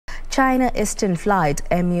China Eastern Flight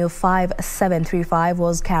MU5735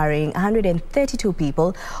 was carrying 132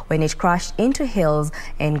 people when it crashed into hills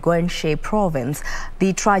in Guangxi province.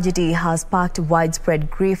 The tragedy has sparked widespread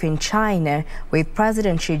grief in China, with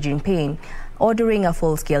President Xi Jinping ordering a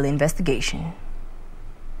full-scale investigation.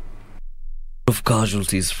 Of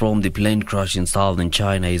casualties from the plane crash in southern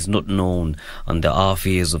China is not known, and there are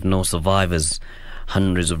fears of no survivors.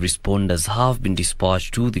 Hundreds of responders have been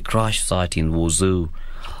dispatched to the crash site in Wuzhou.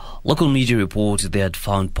 Local media reported they had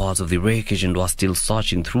found parts of the wreckage and were still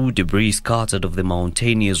searching through debris scattered of the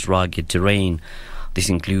mountainous rugged terrain. This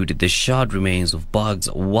included the charred remains of bags,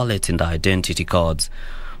 wallet and identity cards.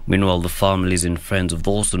 Meanwhile, the families and friends of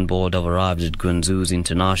those on board have arrived at Guangxi's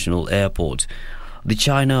international airport. The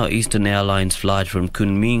China Eastern Airlines flight from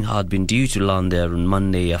Kunming had been due to land there on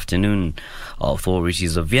Monday afternoon.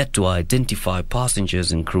 Authorities have yet to identify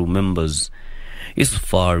passengers and crew members.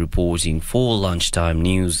 Isfar reporting for Lunchtime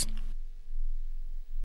News.